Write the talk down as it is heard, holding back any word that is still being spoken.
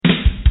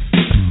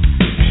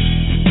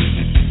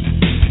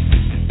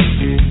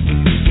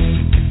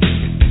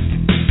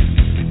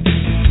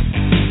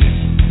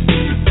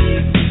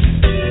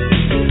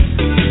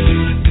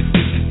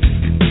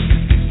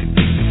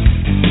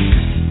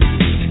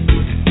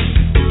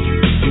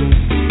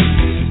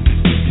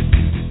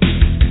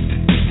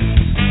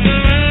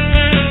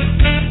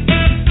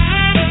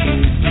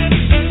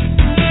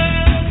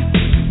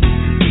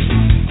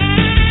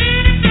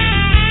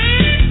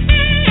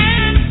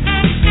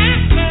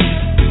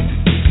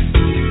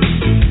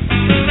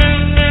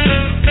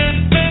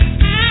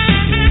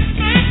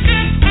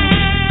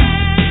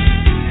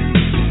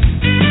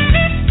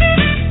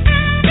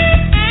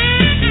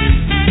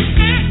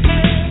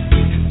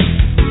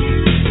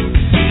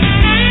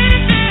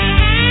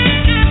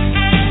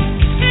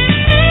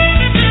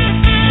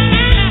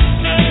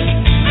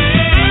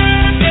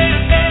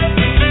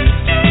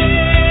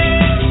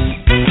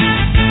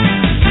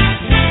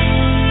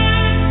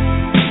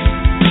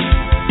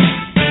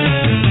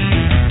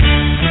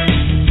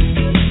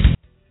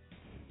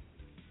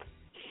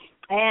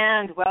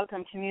and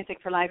welcome to Music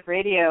for Life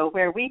Radio,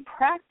 where we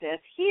practice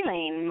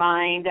healing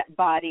mind,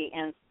 body,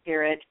 and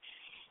spirit.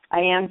 I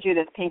am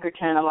Judith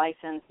Pinkerton, a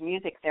licensed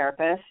music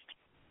therapist,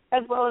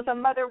 as well as a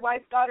mother,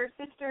 wife, daughter,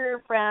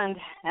 sister, friend,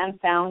 and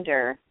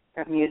founder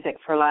of Music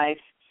for Life.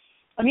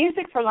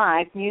 Music for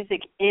Life,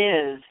 music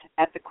is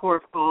at the core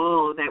of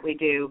all that we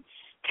do,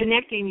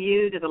 connecting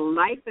you to the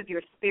life of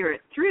your spirit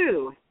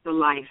through the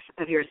life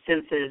of your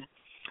senses.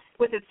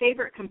 With a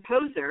favorite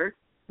composer,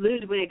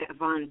 Ludwig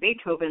van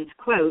Beethoven's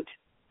quote,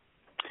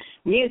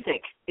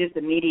 "Music is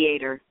the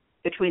mediator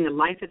between the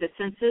life of the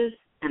senses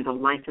and the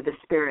life of the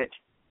spirit."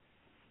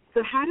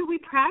 So how do we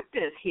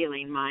practice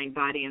healing mind,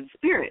 body, and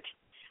spirit?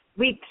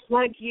 We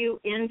plug you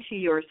into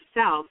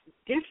yourself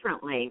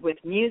differently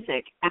with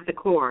music at the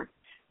core,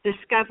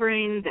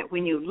 discovering that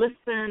when you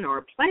listen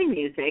or play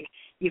music,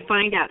 you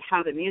find out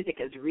how the music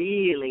is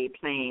really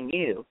playing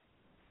you.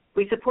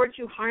 We support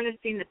you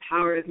harnessing the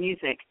power of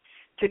music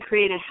to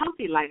create a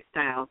healthy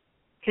lifestyle,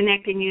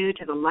 connecting you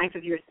to the life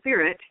of your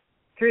spirit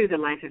through the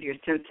life of your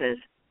senses.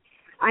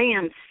 I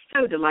am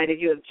so delighted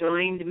you have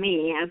joined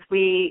me as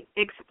we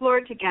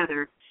explore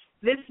together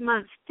this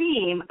month's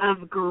theme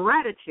of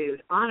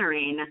gratitude,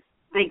 honoring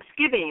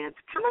Thanksgiving. It's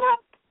coming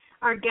up.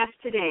 Our guest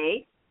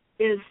today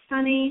is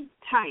Sunny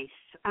Tice,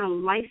 a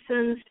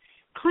licensed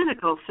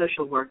clinical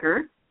social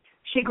worker.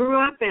 She grew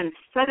up in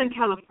Southern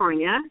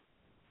California,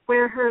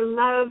 where her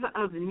love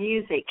of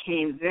music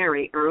came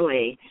very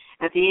early.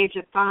 At the age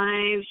of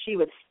 5, she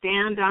would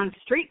stand on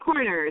street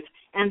corners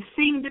and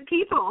sing to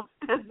people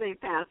as they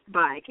passed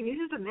by. Can you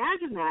just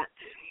imagine that?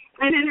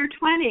 And in her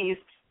 20s,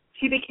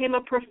 she became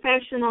a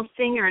professional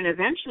singer and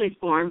eventually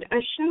formed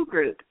a show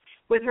group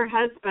with her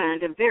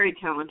husband, a very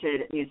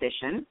talented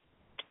musician.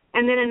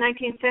 And then in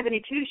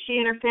 1972, she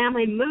and her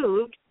family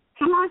moved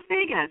to Las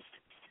Vegas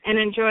and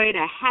enjoyed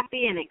a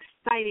happy and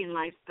exciting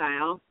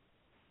lifestyle.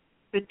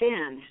 But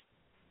then,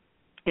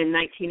 in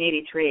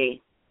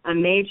 1983, a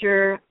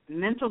major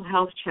mental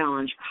health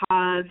challenge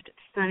caused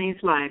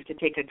Sunny's life to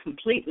take a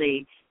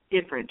completely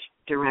different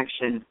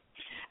direction.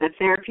 A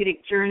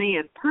therapeutic journey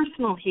of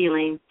personal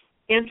healing,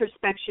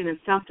 introspection, and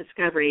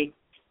self-discovery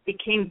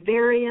became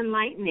very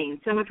enlightening.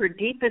 Some of her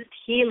deepest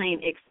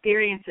healing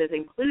experiences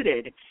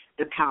included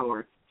the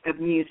power of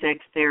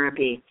music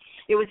therapy.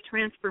 It was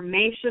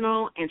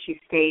transformational, and she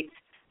states,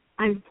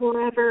 "I'm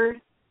forever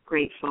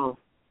grateful."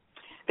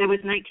 That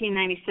was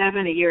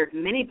 1997, a year of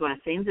many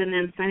blessings, and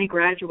then Sunny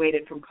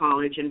graduated from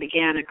college and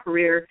began a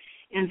career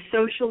in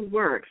social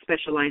work,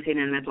 specializing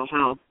in mental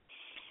health.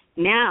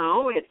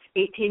 Now it's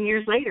 18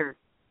 years later,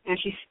 and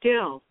she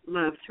still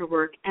loves her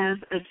work as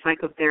a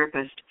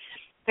psychotherapist.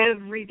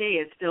 Every day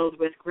is filled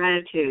with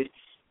gratitude,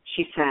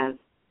 she says,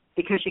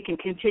 because she can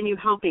continue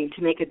helping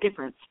to make a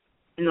difference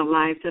in the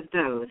lives of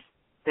those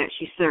that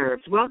she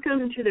serves.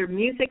 Welcome to the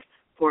Music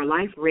for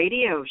Life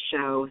radio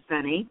show,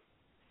 Sunny.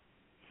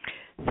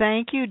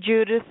 Thank you,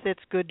 Judith.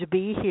 It's good to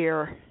be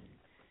here.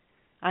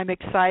 I'm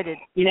excited.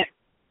 You know,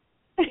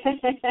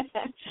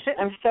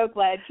 I'm so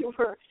glad you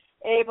were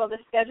able to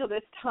schedule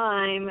this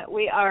time.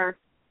 We are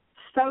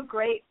so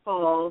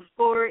grateful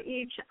for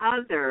each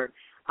other.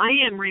 I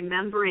am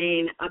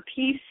remembering a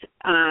piece,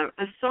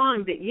 a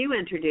song that you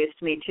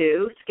introduced me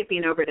to,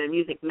 skipping over to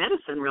music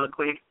medicine real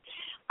quick,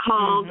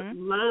 called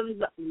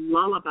Love's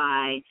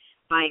Lullaby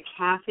by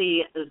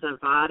Kathy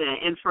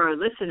Zavada. And for our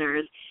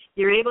listeners,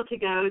 you're able to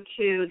go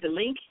to the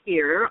link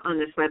here on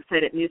this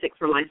website at Music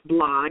for Life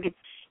blog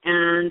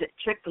and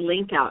check the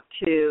link out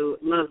to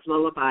Love's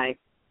Lullaby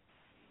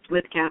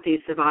with Kathy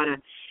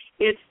Zavada.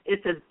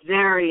 It's a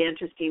very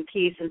interesting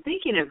piece. And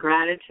thinking of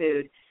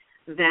gratitude,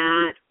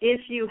 that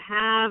if you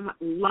have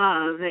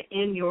love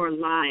in your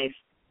life,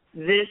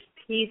 this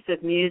piece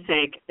of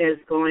music is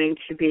going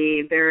to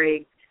be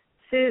very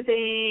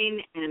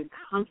soothing and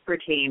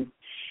comforting.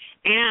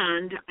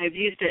 And I've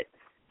used it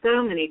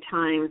so many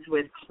times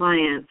with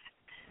clients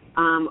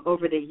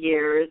over the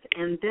years.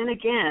 And then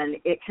again,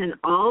 it can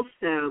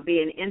also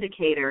be an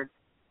indicator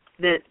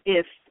that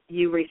if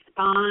you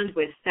respond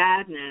with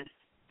sadness,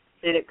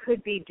 that it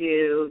could be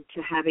due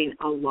to having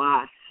a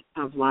loss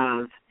of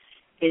love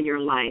in your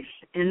life.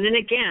 And then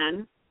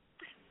again,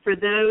 for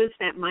those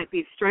that might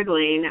be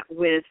struggling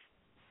with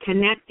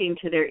connecting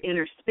to their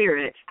inner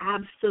spirit,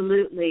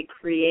 absolutely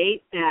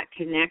create that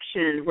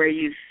connection where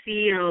you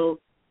feel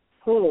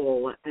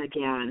whole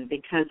again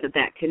because of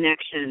that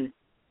connection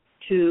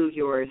to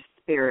your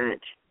spirit.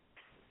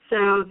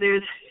 So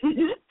there's,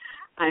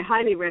 I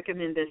highly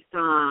recommend this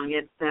song.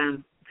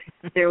 It's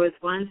there was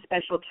one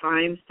special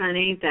time,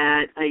 Sunny,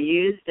 that I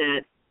used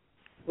it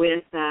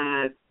with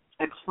a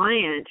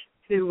client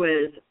who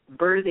was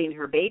birthing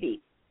her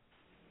baby.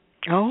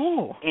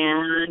 Oh.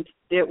 And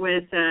it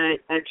was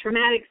a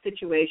traumatic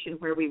situation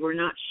where we were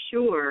not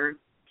sure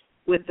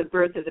with the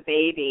birth of the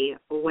baby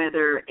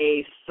whether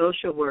a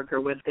social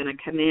worker was going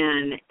to come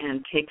in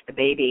and take the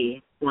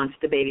baby once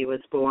the baby was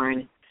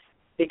born,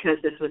 because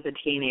this was a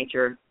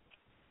teenager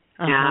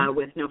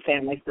with no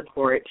family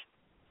support,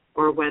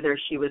 or whether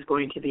she was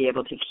going to be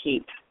able to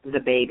keep the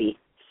baby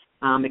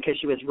because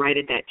she was right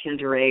at that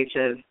tender age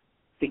of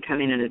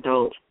becoming an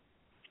adult.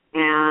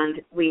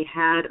 And we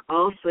had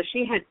also,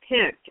 she had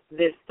picked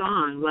this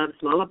song,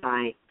 Love's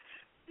Lullaby,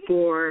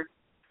 for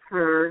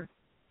her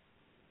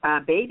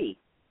baby.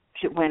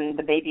 When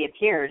the baby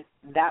appeared,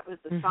 that was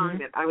the song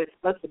that I was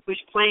supposed to push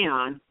play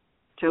on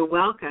to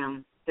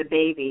welcome the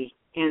baby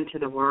into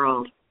the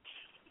world.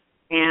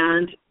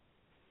 And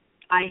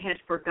I had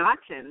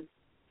forgotten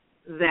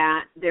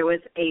that there was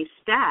a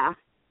staff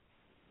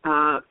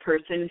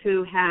person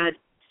who had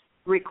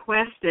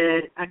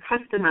requested a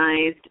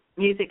customized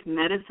music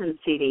medicine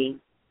CD.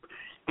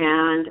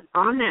 And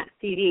on that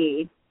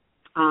CD,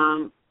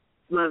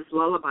 Love's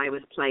Lullaby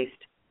was placed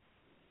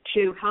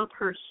to help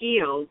her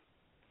heal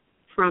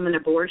from an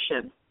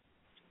abortion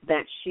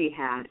that she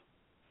had.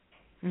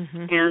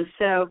 And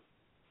so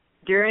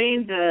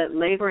during the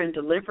labor and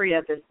delivery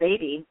of this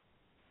baby,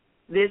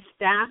 this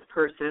staff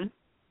person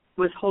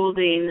was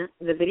holding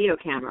the video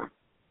camera,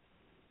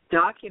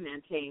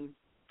 documenting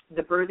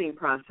the birthing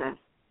process.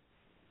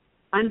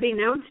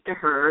 Unbeknownst to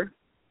her,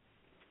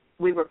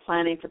 we were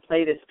planning to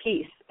play this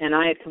piece, and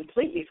I had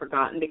completely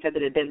forgotten, because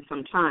it had been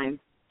some time,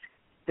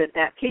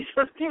 that piece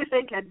of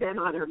music had been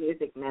on her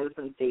music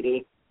medicine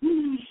CD.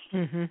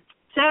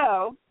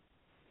 So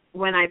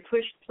when I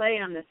pushed play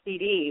on the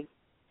CD,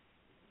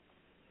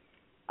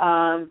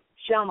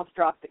 she almost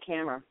dropped the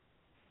camera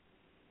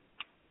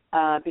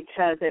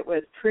because it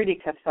was pretty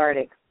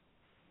cathartic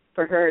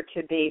for her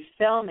to be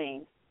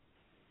filming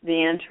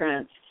the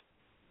entrance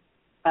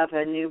of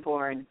a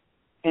newborn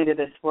into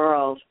this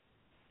world,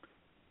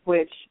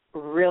 which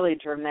really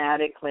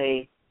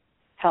dramatically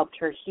helped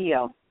her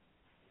heal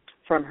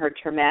from her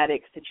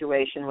traumatic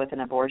situation with an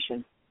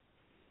abortion.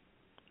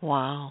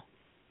 Wow.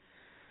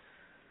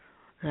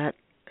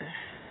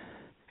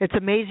 It's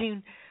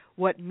amazing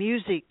what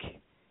music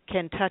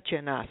can touch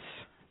in us.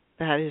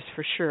 That is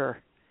for sure.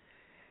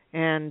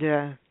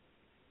 And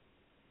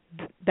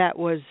that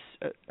was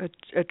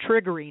a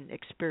triggering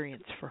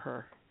experience for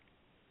her.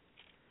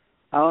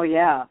 Oh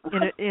yeah.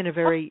 in a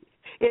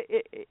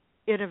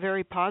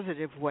very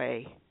positive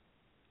way,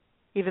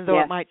 even though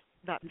it might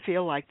not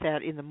feel like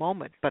that in the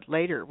moment, but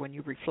later when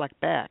you reflect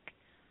back.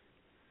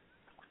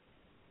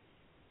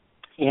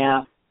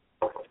 Yeah,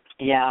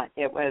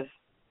 it was.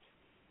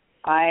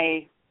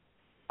 I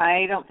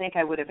don't think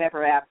I would have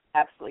ever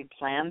absolutely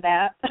planned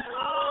that.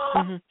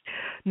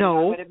 No.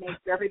 I would have made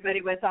sure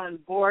everybody was on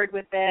board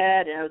with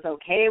it and it was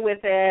okay with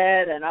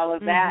it and all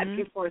of that.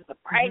 People were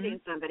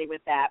surprising somebody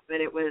with that, but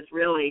it was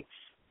really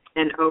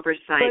an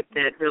oversight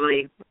that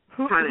really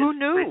caught us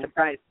by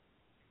surprise.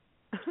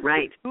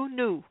 Right. Who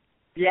knew?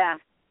 Yeah.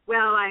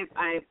 Well,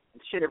 I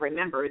should have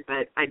remembered,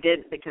 but I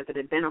didn't, because it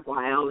had been a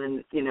while,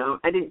 and,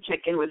 I didn't check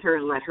in with her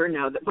and let her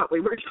know that what we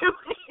were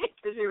doing,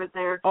 because she was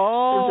there.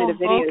 Oh, the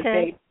video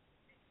okay.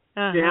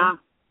 Yeah.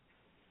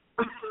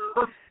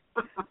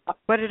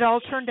 But it all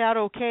turned out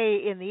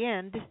okay in the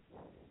end.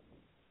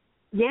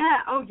 Yeah.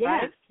 Oh, yes.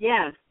 Right?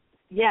 Yes.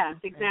 Yes,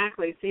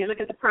 exactly. So you look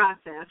at the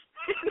process.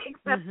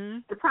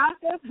 The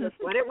process is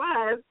what it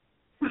was.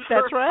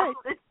 That's right.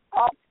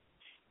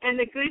 And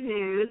the good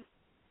news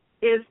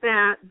is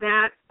that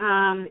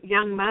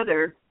young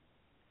mother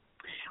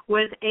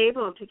was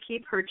able to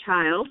keep her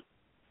child,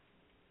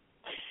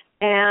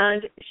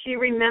 and she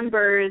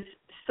remembers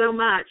so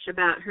much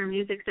about her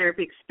music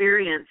therapy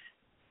experience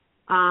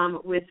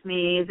with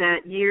me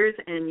that years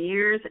and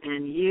years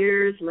and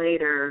years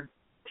later,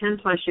 10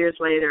 plus years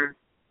later,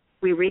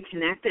 we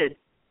reconnected.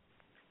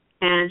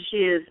 And she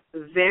is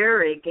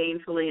very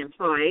gainfully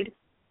employed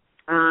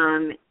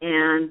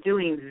and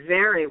doing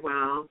very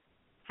well,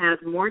 has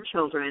more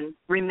children,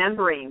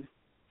 remembering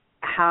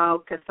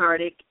how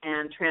cathartic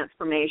and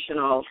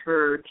transformational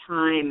her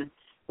time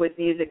with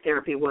music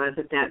therapy was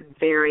at that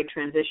very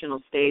transitional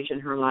stage in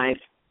her life.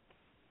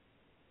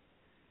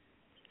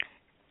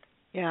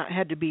 Yeah, it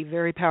had to be a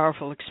very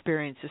powerful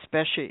experience,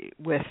 especially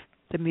with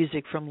the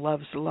music from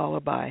Love's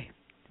Lullaby.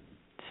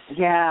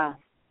 Yeah.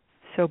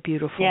 So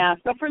beautiful. Yeah,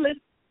 so for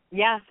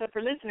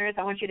listeners,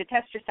 I want you to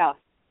test yourself.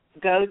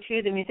 Go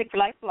to the Music for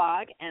Life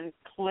blog and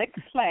click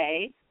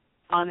play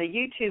on the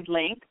YouTube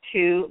link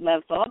to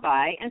Love's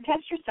Lullaby and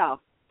test yourself.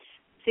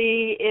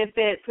 See if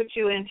it puts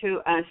you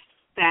into a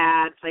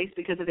sad place,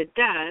 because if it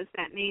does,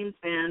 that means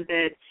then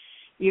that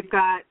you've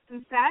got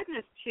some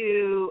sadness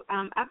to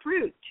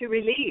uproot, to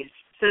release,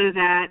 so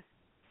that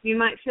you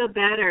might feel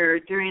better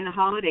during the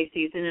holiday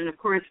season. And, of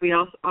course, we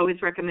also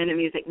always recommend a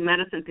music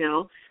medicine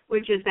pill,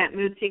 which is that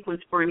mood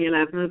sequence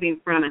formula of moving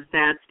from a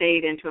sad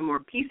state into a more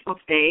peaceful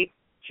state,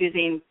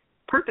 choosing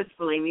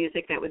purposefully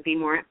music that would be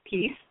more at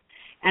peace,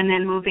 and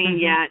then moving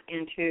yet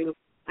into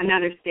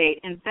another state.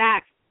 In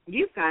fact,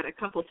 you've got a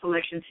couple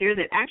selections here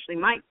that actually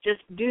might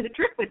just do the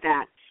trick with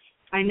that.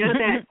 I know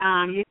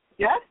that you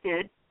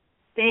suggested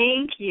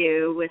Thank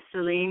You with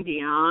Celine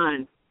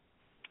Dion.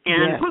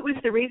 And what was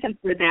the reason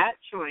for that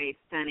choice,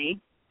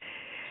 Sunny?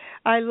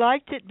 I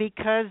liked it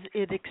because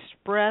it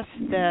expressed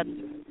that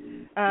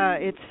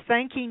it's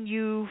thanking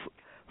you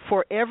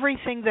for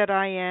everything that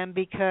I am,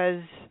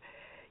 because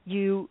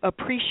you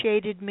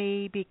appreciated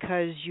me,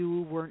 because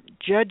you weren't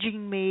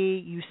judging me,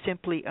 you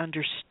simply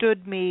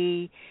understood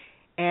me,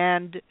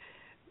 And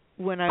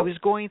when I was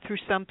going through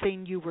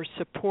something, you were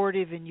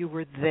supportive and you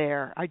were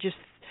there.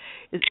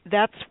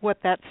 That's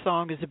what that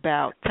song is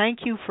about. Thank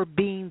you for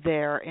being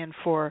there and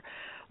for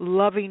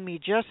loving me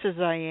just as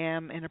I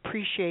am and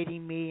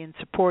appreciating me and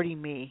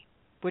supporting me,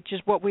 which is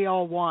what we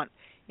all want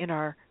in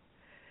our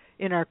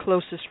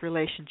closest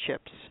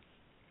relationships.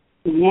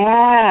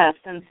 Yes,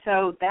 and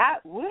so that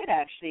would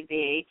actually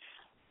be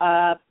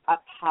a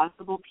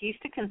possible piece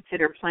to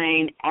consider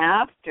playing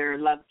after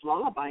Love's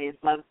Lullaby.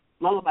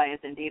 Lullaby is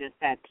indeed a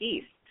sad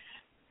piece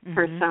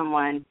for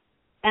someone.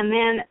 And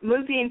then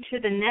moving to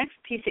the next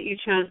piece that you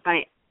chose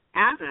by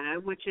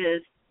ABBA, which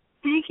is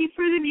Thank You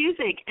for the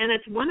Music, and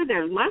it's one of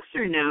their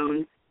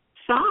lesser-known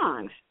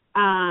songs.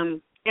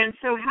 And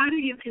so how do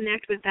you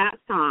connect with that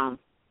song?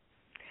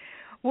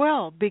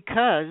 Well,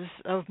 because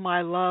of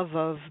my love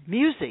of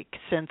music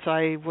since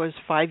I was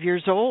 5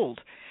 years old.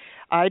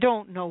 I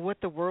don't know what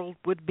the world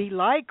would be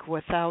like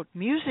without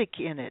music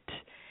in it.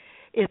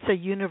 It's a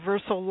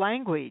universal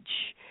language.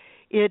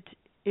 It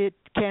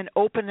can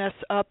open us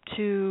up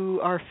to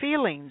our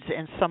feelings,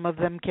 and some of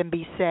them can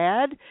be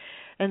sad,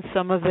 and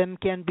some of them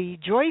can be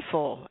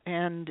joyful,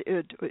 and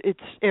it's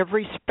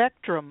every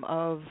spectrum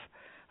of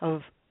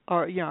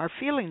our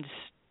feelings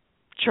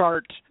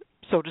chart,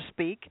 so to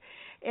speak.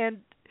 And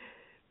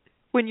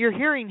when you're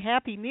hearing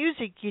happy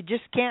music, you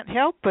just can't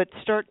help but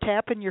start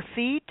tapping your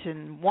feet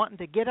and wanting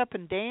to get up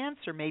and dance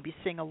or maybe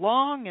sing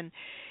along, and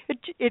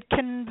it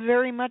can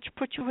very much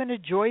put you in a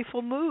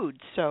joyful mood,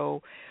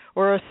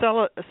 or a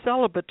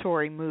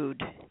celebratory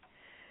mood.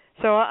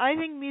 So I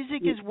think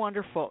music is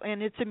wonderful,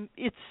 and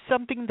it's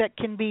something that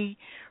can be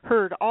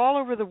heard all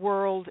over the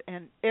world,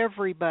 and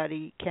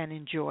everybody can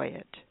enjoy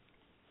it.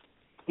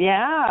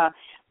 Yeah.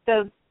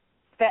 So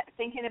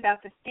thinking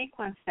about the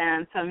sequence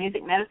then, so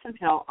Music Medicine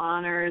Pill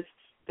honors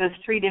those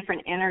three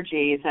different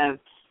energies of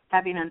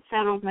having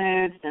unsettled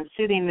moods, then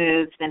soothing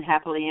moods, then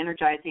happily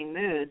energizing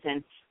moods.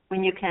 And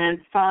when you can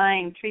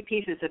find three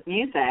pieces of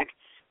music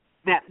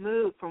that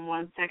move from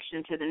one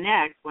section to the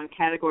next, one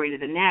category to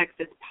the next,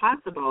 it's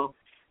possible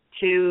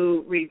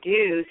to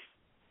reduce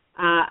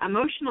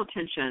emotional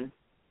tension.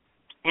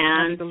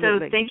 And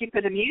Absolutely. So Thank You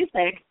for the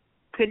Music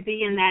could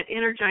be in that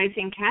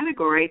energizing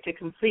category to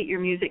complete your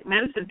Music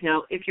Medicine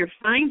Pill if you're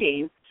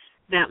finding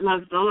that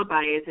Love's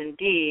Lullaby is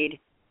indeed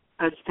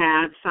a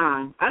sad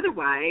song.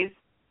 Otherwise,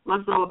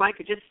 Love's Lullaby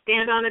could just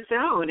stand on its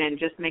own and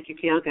just make you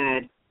feel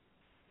good.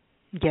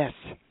 Yes.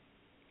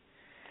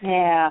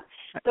 Yeah.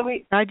 So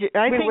I think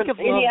of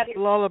Love's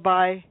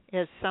Lullaby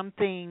as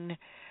something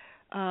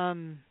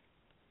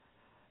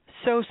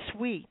so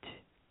sweet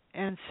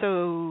and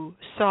so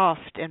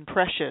soft and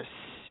precious.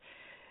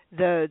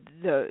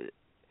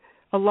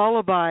 A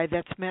lullaby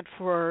that's meant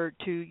to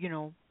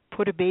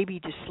put a baby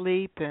to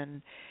sleep,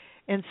 and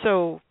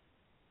so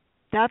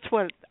that's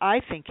what I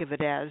think of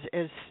it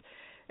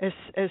as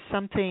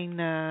something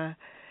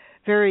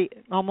very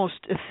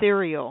almost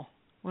ethereal,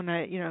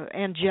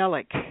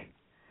 angelic.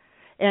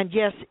 And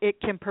yes,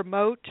 it can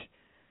promote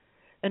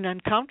an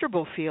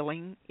uncomfortable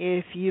feeling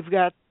if you've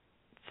got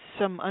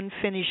some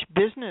unfinished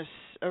business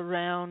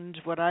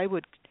around what I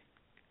would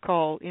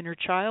call inner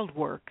child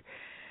work.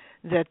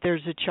 That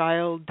there's a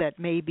child that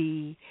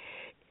maybe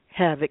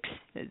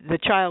the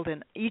child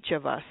in each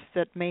of us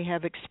that may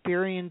have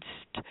experienced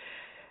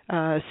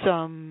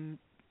some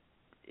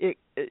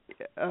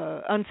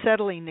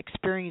unsettling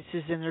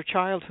experiences in their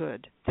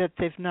childhood that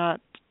they've not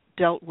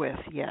dealt with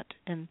yet.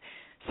 And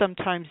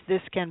sometimes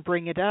this can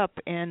bring it up,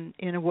 and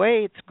in a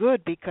way it's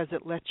good because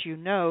it lets you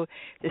know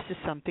this is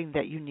something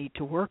that you need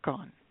to work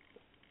on.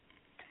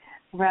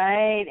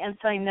 Right, and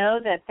so I know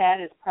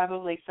that is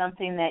probably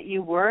something that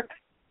you work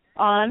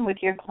on with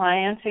your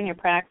clients in your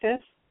practice?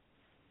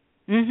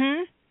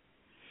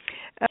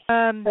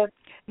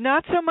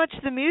 Not so much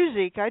the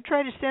music. I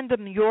try to send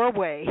them your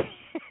way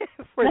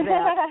for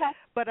that.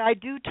 But I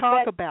do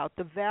talk about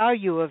the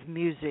value of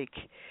music.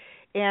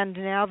 And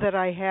now that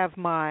I have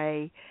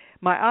my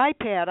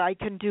iPad, I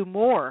can do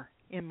more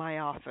in my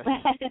office.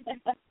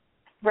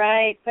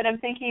 Right, but I'm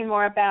thinking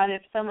more about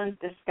if someone's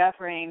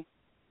discovering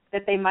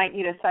that they might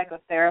need a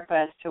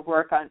psychotherapist to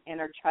work on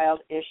inner child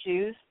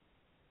issues.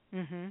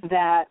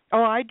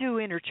 I do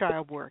inner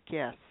child work,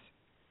 yes.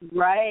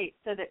 Right,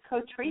 so that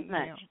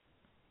co-treatment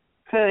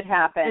could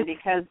happen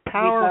because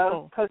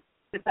powerful. We both co-treat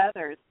with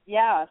others.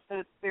 Yeah, so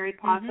it's very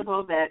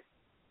possible that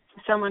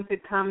someone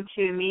could come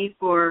to me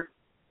for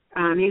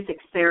music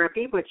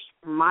therapy, which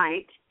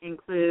might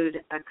include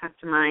a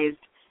customized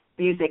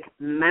music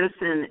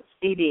medicine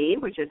CD,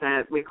 which is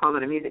we call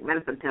it a music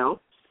medicine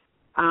pill,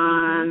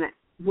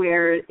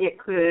 where it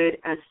could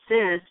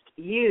assist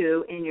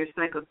you in your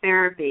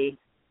psychotherapy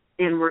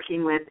in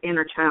working with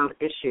inner child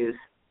issues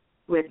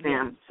with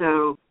them.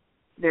 So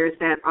there's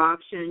that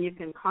option. You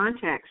can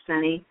contact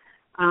Sunny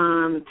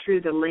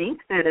through the link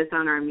that is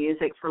on our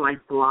Music for Life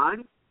blog,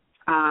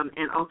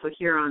 and also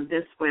here on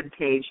this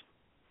webpage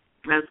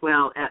as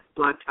well at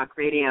Blog Talk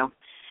Radio.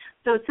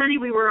 So, Sunny,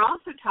 we were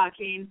also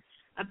talking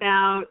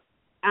about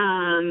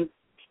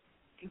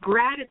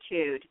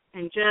gratitude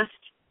and just,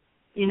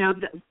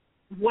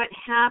 what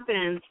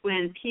happens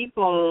when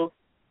people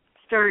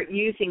start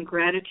using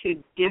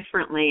gratitude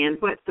differently.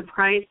 And what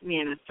surprised me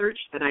in a search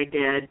that I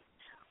did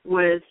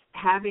was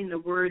having the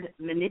word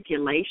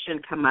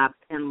manipulation come up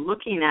and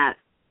looking at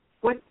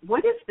what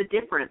is the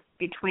difference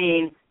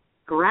between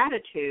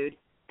gratitude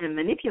and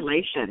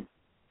manipulation.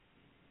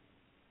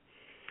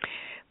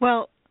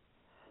 Well,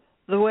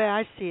 the way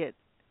I see it,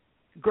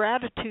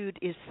 gratitude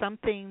is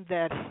something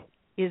that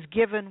is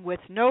given with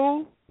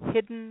no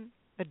hidden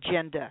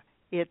agenda.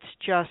 It's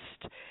just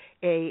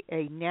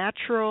a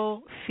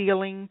natural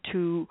feeling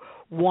to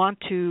want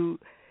to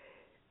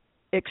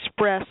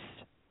express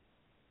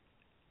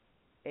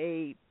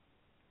a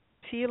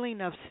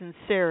feeling of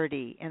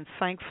sincerity and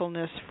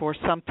thankfulness for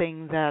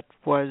something that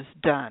was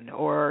done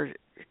or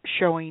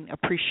showing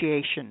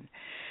appreciation.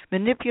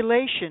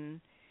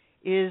 Manipulation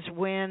is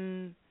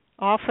when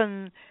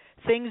often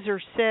things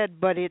are said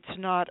but it's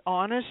not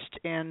honest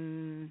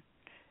and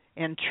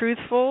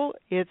truthful.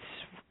 It's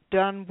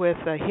done with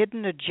a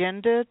hidden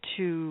agenda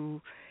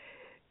to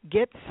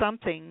get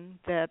something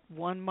that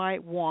one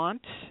might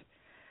want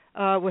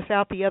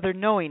without the other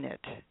knowing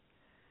it.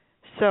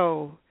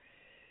 So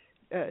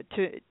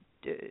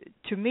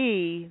to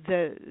me,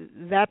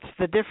 that's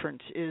the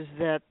difference, is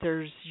that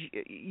there's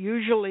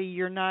usually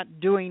you're not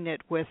doing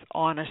it with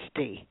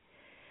honesty.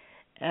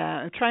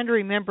 I'm trying to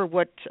remember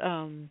what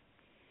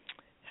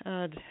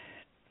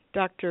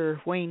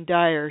Dr. Wayne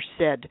Dyer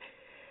said.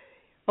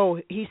 Oh,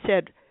 he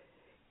said,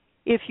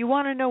 if you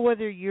want to know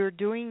whether you're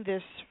doing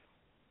this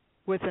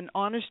with an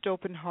honest,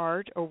 open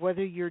heart or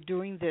whether you're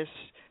doing this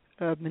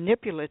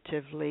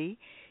manipulatively,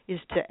 is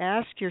to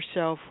ask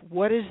yourself,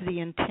 what is the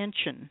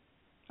intention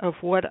of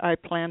what I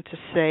plan to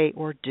say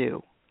or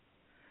do?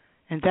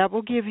 And that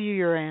will give you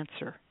your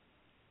answer.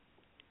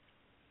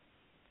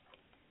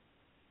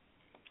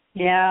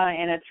 Yeah,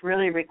 and it's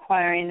really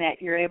requiring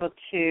that you're able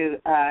to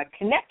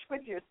connect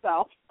with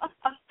yourself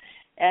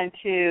and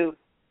to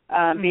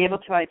be able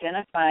to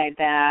identify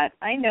that.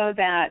 I know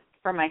that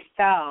for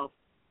myself,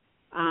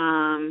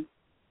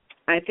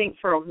 I think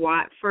for a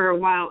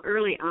while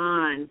early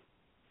on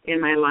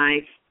in my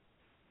life,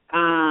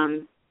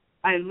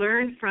 I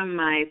learned from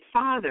my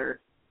father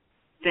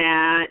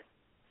that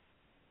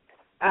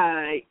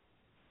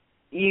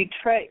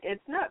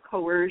it's not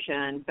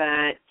coercion,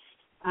 but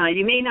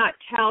you may not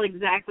tell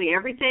exactly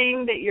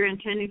everything that you're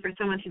intending for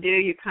someone to do.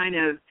 You kind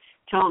of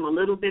tell them a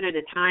little bit at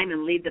a time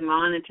and lead them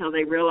on until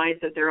they realize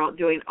that they're all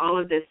doing all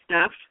of this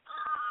stuff.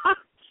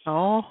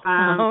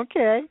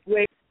 Okay.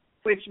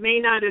 Which may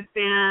not have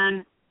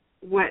been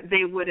what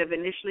they would have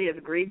initially have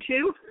agreed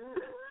to.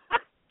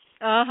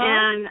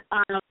 And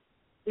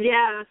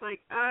it's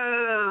like,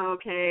 oh,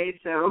 okay,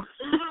 so.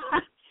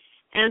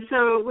 And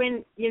so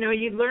when,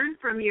 you learn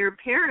from your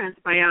parents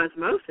by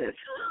osmosis.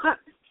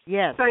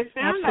 Yes, so I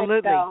found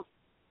absolutely. Myself,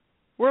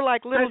 we're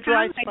like little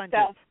dry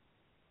sponges.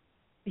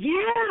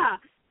 Yeah.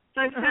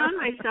 So I found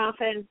myself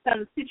in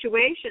some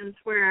situations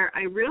where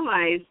I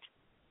realized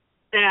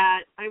that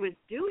I was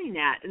doing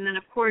that. And then,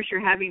 of course,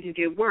 you're having to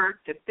do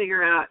work to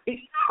figure out,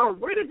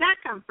 where did that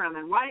come from?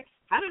 And why?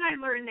 How did I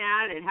learn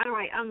that? And how do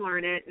I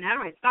unlearn it? And how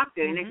do I stop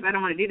doing it? Because I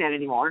don't want to do that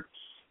anymore.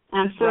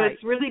 And so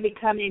It's really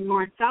becoming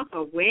more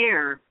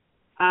self-aware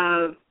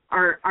of,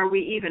 are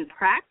we even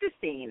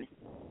practicing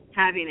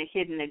having a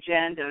hidden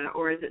agenda,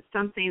 or is it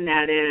something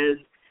that is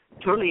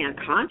totally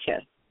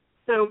unconscious?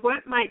 So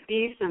what might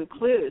be some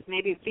clues?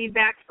 Maybe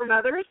feedback from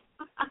others?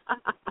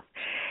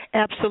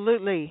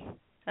 Absolutely.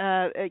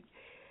 And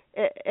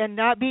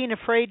not being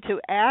afraid to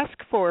ask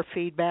for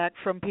feedback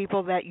from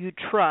people that you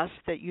trust,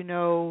 that you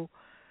know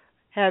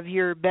have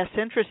your best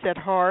interests at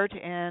heart,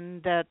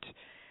 and that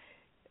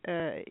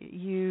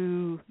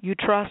you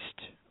trust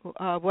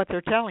what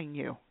they're telling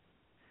you.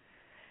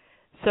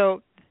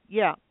 So,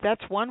 yeah,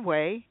 that's one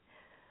way.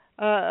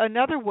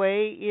 Another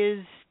way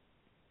is,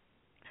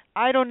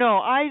 I don't know,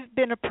 I've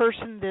been a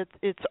person that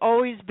it's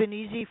always been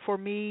easy for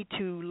me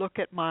to look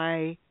at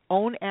my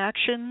own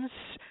actions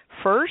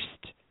first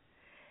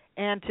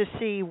and to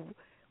see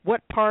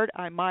what part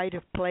I might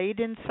have played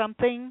in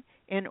something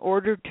in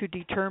order to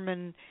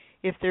determine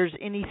if there's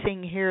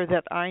anything here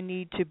that I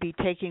need to be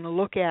taking a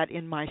look at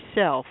in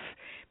myself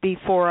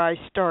before I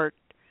start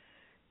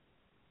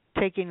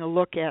taking a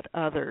look at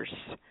others.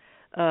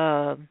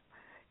 And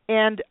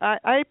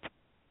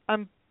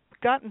I'm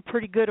gotten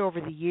pretty good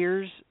over the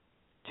years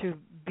to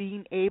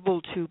being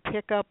able to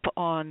pick up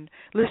on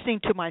listening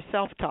to my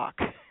self-talk.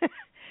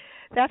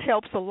 That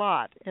helps a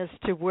lot as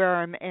to where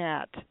I'm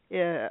at,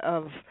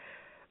 of,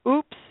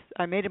 oops,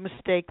 I made a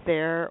mistake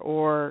there,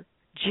 or,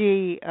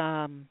 gee,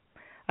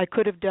 I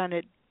could have done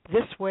it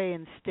this way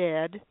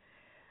instead.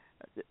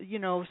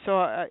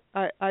 So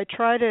I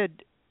try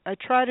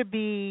to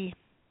be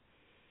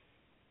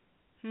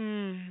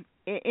in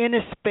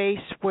a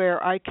space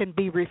where I can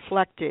be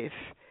reflective,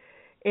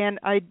 and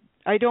I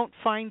don't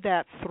find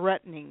that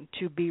threatening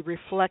to be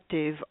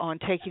reflective on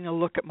taking a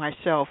look at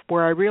myself,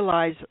 where I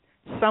realize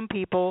some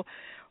people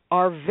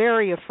are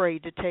very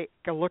afraid to take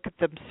a look at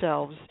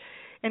themselves,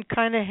 and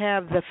kind of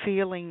have the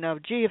feeling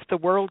of, gee, if the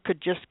world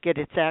could just get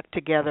its act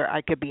together,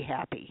 I could be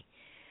happy.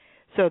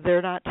 So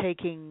they're not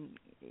taking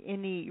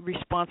any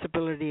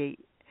responsibility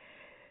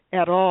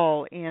at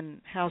all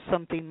in how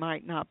something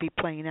might not be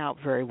playing out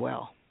very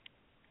well.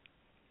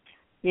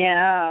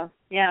 Yeah.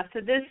 So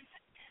this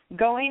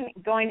going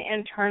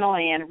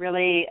internally and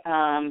really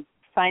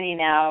finding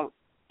out,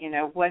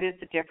 what is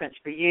the difference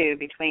for you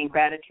between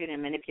gratitude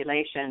and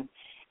manipulation,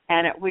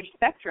 and at which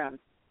spectrum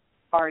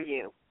are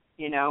you,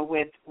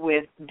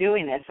 with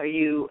doing this?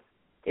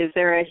 Is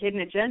there a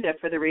hidden agenda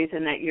for the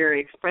reason that you're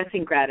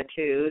expressing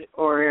gratitude,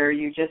 or are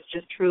you just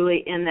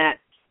truly in that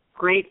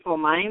grateful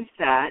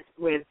mindset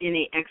with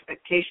any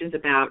expectations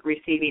about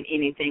receiving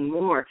anything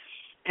more?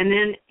 And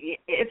then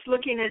it's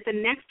looking at the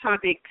next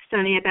topic,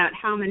 Sunny, about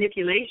how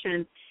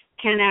manipulation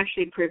can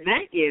actually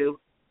prevent you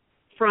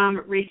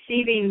from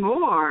receiving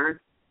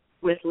more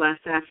with less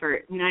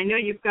effort. And I know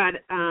you've got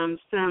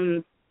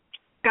some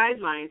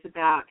guidelines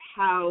about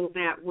how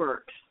that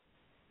works.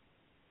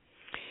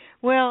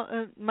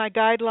 Well, my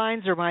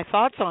guidelines or my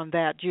thoughts on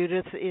that,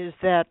 Judith, is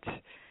that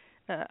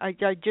I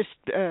just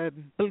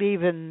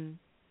believe in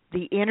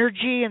the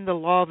energy and the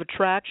law of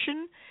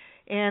attraction,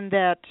 and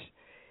that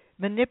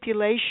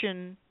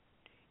manipulation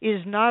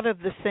is not of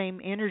the same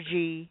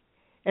energy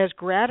as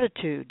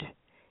gratitude.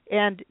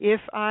 And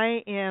if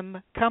I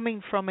am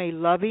coming from a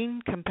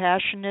loving,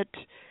 compassionate,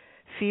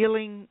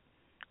 feeling,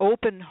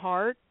 open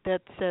heart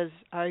that says,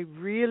 I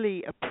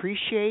really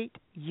appreciate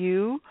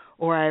you,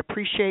 or I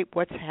appreciate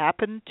what's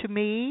happened to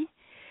me,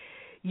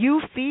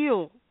 you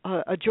feel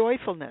a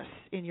joyfulness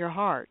in your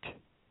heart.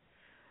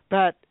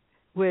 But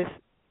with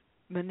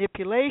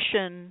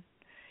manipulation,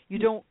 you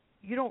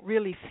don't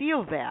really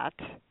feel that,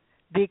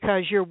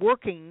 because you're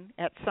working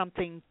at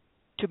something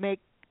to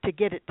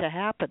get it to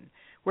happen.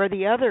 Where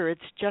the other,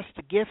 it's just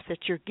a gift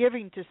that you're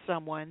giving to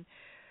someone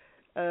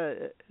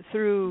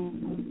through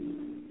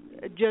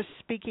just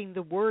speaking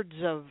the words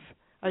of,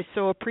 I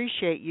so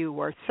appreciate you,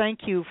 or thank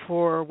you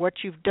for what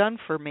you've done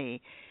for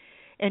me,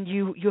 and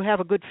you have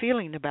a good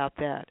feeling about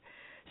that.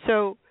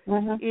 So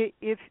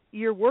if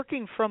you're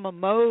working from a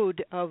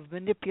mode of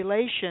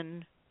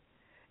manipulation,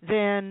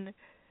 then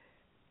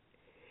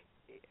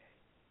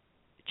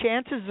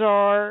chances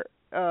are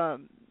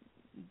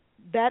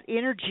that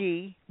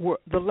energy,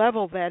 the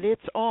level that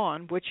it's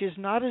on, which is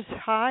not as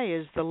high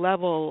as the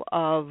level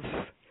of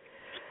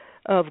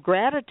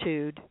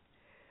gratitude,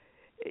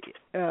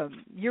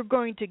 you're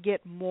going to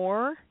get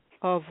more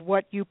of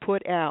what you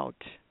put out.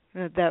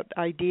 That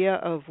idea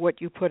of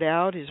what you put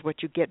out is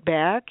what you get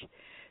back.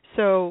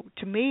 So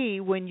to me,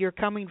 when you're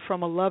coming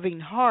from a loving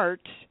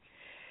heart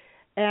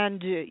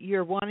and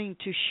you're wanting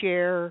to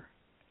share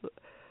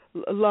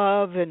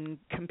love and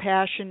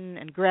compassion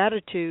and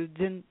gratitude,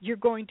 then you're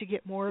going to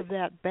get more of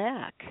that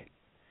back.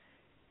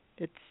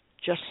 It's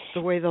just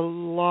the way the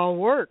law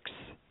works.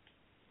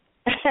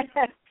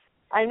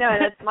 I know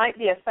that might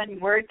be a funny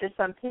word to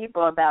some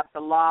people about the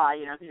law,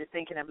 because you're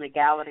thinking of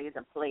legalities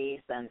of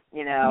police and,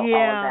 all of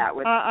that.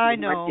 Which I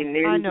know.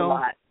 A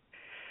lot.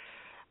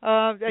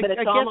 I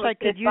guess I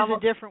could use a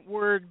different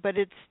word, but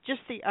it's just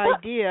the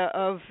idea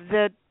of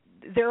that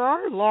there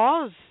are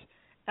laws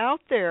out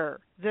there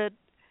that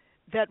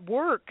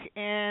work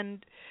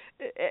and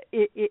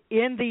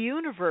in the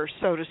universe,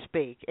 so to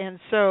speak. And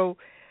so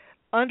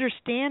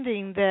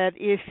understanding that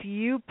if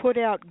you put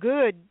out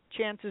good,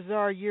 chances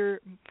are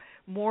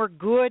more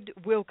good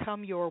will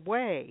come your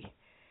way,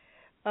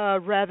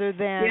 rather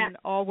than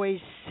always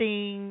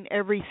seeing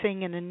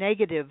everything in a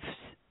negative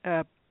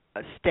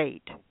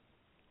state.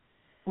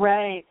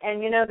 Right.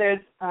 And, there's,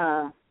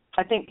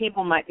 I think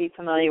people might be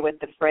familiar with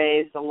the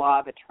phrase, the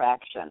law of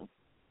attraction.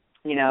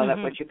 That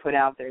what you put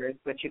out there is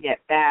what you get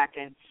back.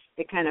 And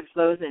it kind of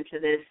flows into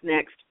this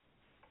next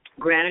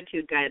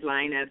gratitude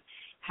guideline of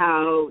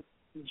how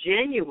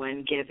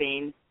genuine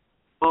giving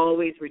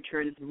always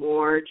returns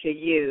more to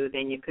you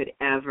than you could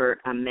ever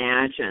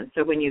imagine.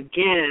 So when you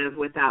give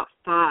without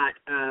thought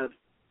of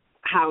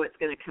how it's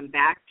going to come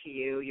back to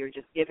you, you're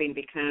just giving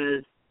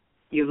because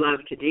you love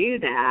to do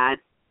that,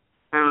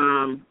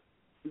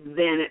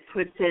 then it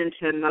puts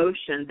into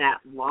motion that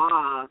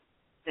law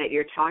that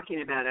you're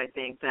talking about, I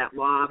think, that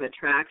law of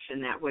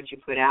attraction, that what you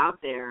put out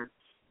there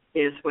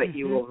is what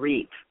you will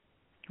reap.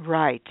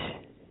 Right.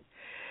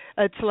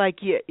 It's like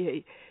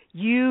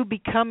you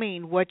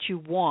becoming what you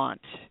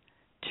want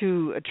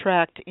to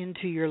attract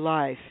into your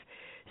life.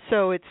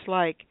 So it's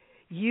like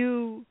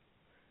you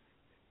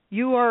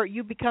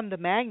become the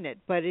magnet,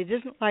 but it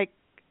isn't like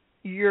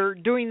you're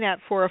doing that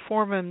for a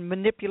form of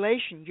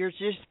manipulation. You're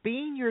just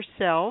being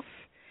yourself,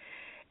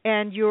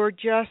 and you're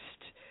just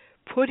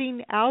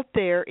putting out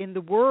there in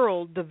the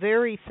world the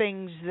very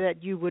things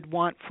that you would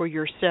want for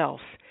yourself.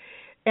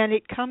 And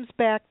it comes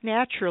back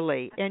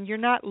naturally, and you're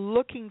not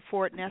looking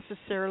for it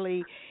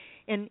necessarily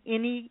in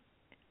any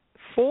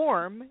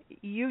form.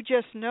 You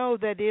just know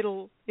that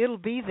it'll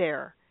be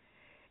there.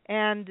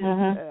 And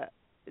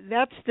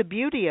that's the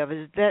beauty of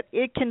it, that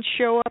it can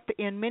show up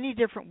in many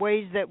different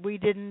ways that we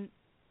didn't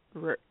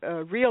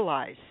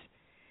realize.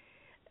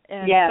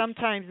 And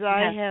sometimes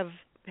I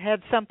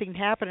had something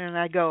happen, and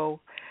I go,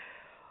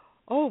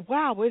 "Oh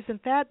wow,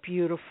 isn't that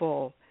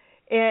beautiful?"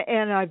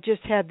 And I've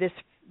just had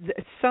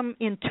some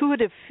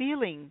intuitive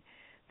feeling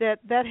that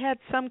had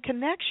some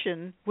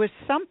connection with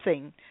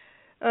something,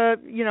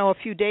 a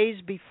few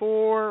days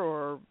before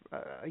or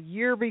a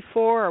year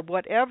before or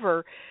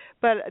whatever.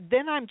 But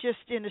then I'm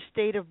just in a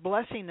state of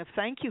blessing, of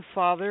thank you,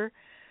 Father,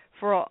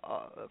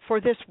 for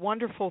this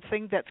wonderful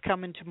thing that's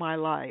come into my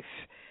life.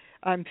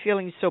 I'm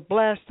feeling so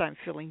blessed. I'm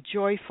feeling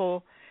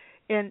joyful,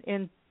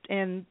 and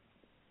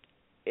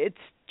it's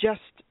just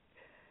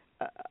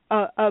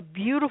a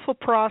beautiful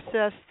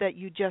process that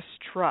you just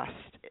trust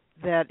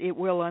that it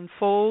will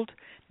unfold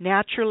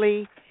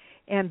naturally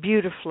and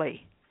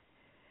beautifully.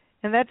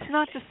 And that's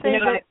not to say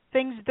that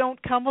things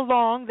don't come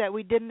along that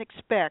we didn't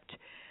expect,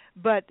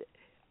 but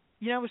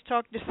I was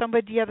talking to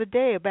somebody the other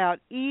day about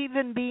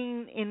even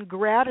being in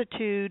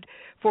gratitude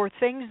for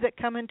things that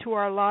come into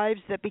our lives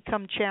that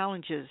become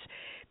challenges,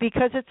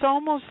 because it's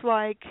almost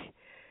like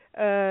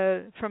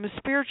from a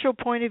spiritual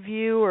point of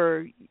view,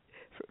 or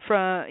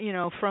from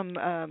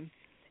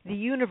the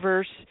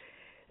universe,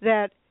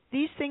 that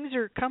these things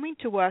are coming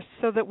to us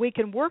so that we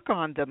can work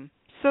on them,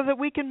 so that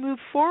we can move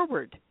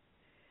forward.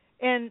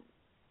 And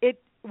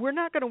we're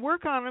not going to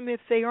work on them if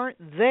they aren't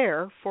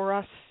there for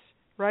us,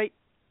 right?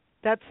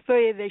 That's the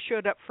way they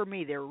showed up for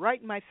me. They're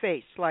right in my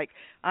face, like,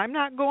 I'm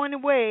not going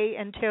away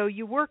until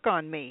you work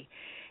on me.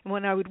 And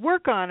when I would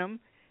work on them,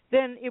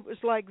 then it was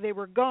like they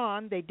were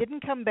gone, they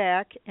didn't come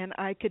back, and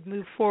I could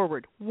move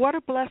forward. What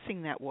a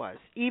blessing that was,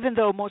 even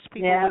though most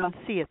people wouldn't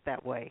see it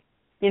that way.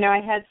 I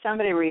had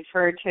somebody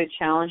refer to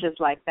challenges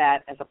like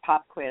that as a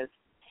pop quiz.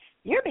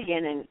 You're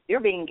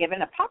being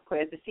given a pop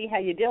quiz to see how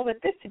you deal with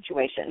this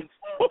situation.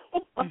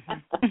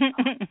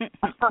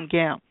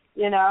 Yeah.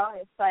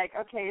 It's like,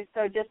 okay,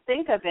 so just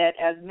think of it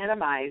as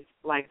minimized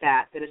like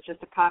that it's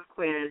just a pop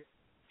quiz,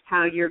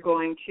 how you're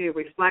going to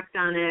reflect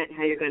on it,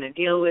 how you're going to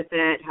deal with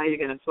it, how you're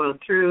going to flow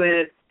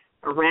through it,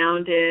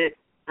 around it,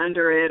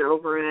 under it,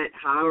 over it,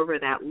 however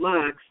that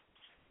looks,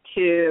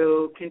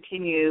 to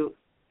continue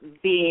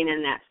being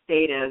in that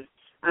state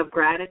of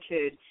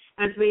gratitude.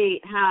 As we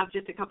have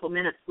just a couple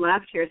minutes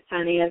left here,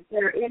 Sunny, is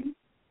there anything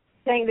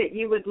that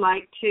you would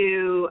like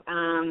to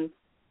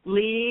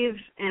leave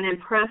and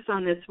impress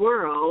on this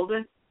world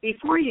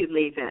before you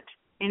leave it?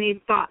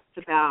 Any thoughts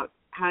about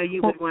how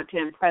you would want to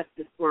impress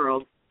this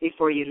world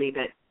before you leave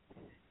it?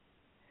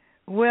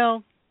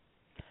 Well,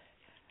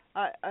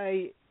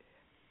 I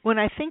when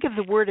I think of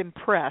the word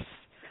impress,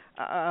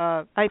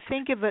 I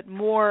think of it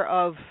more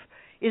of,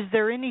 is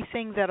there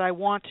anything that I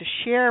want to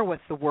share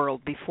with the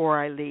world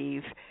before I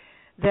leave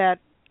that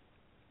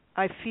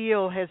I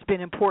feel has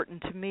been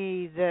important to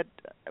me that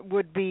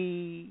would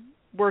be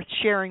worth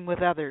sharing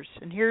with others?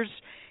 And here's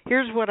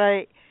what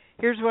I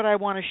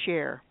want to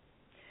share.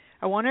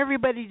 I want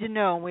everybody to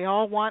know we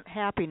all want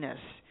happiness,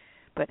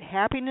 but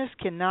happiness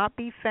cannot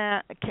be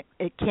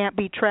it can't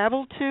be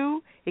traveled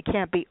to, it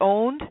can't be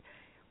owned,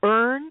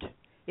 earned,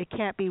 it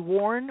can't be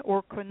worn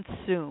or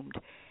consumed.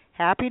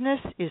 Happiness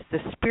is the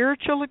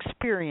spiritual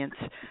experience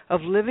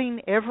of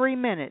living every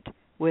minute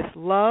with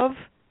love,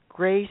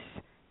 grace,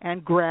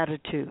 and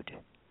gratitude.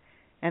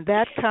 And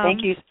that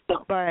comes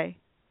by...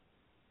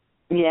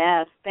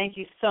 Yes, thank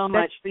you so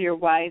much for your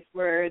wise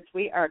words.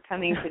 We are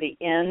coming to the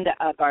end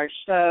of our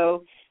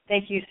show.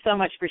 Thank you so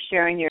much for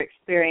sharing your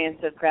experience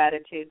of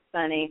gratitude,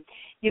 Sunny.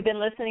 You've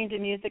been listening to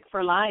Music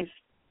for Life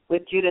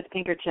with Judith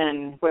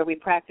Pinkerton, where we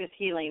practice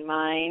healing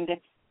mind,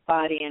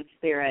 body, and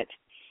spirit.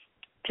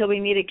 Till we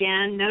meet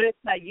again, notice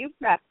how you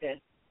practice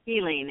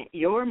healing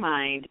your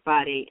mind,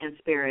 body, and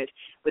spirit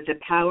with the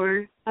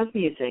power of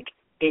music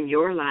in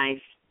your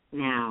life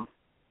now.